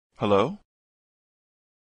Hello?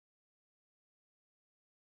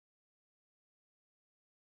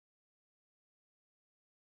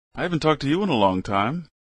 I haven't talked to you in a long time.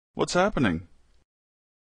 What's happening?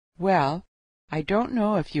 Well, I don't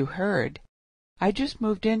know if you heard. I just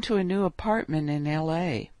moved into a new apartment in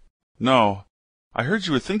LA. No, I heard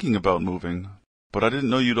you were thinking about moving, but I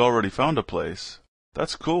didn't know you'd already found a place.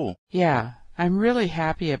 That's cool. Yeah, I'm really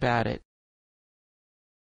happy about it.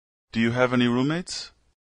 Do you have any roommates?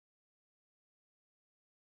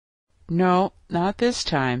 No, not this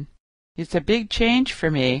time. It's a big change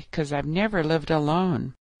for me, 'cause I've never lived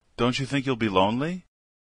alone. Don't you think you'll be lonely?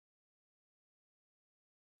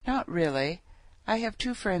 Not really. I have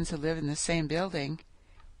two friends who live in the same building.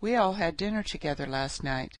 We all had dinner together last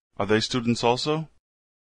night. Are they students also?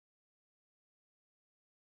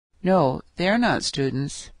 No, they're not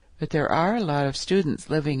students, but there are a lot of students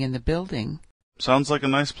living in the building. Sounds like a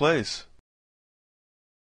nice place.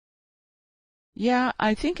 Yeah,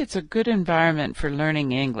 I think it's a good environment for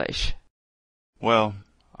learning English. Well,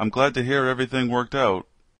 I'm glad to hear everything worked out.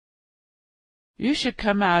 You should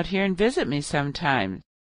come out here and visit me sometime.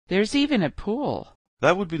 There's even a pool.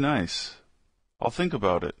 That would be nice. I'll think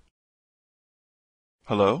about it.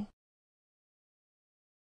 Hello?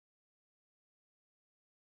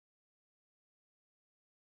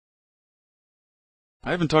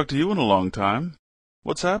 I haven't talked to you in a long time.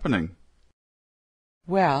 What's happening?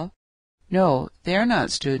 Well, no, they're not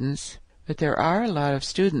students, but there are a lot of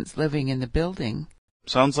students living in the building.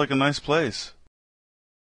 Sounds like a nice place.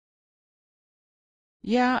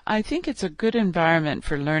 Yeah, I think it's a good environment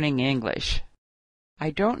for learning English. I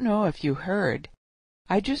don't know if you heard.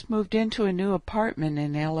 I just moved into a new apartment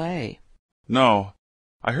in LA. No,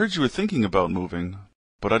 I heard you were thinking about moving,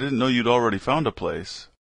 but I didn't know you'd already found a place.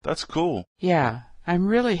 That's cool. Yeah, I'm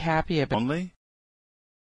really happy about it. Lonely?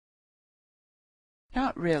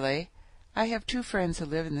 Not really. I have two friends who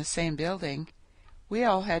live in the same building. We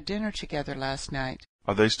all had dinner together last night.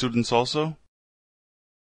 Are they students also?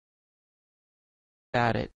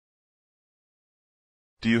 About it.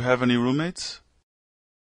 Do you have any roommates?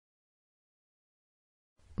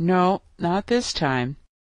 No, not this time.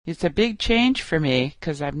 It's a big change for me,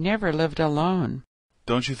 'cause I've never lived alone.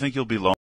 Don't you think you'll be lonely?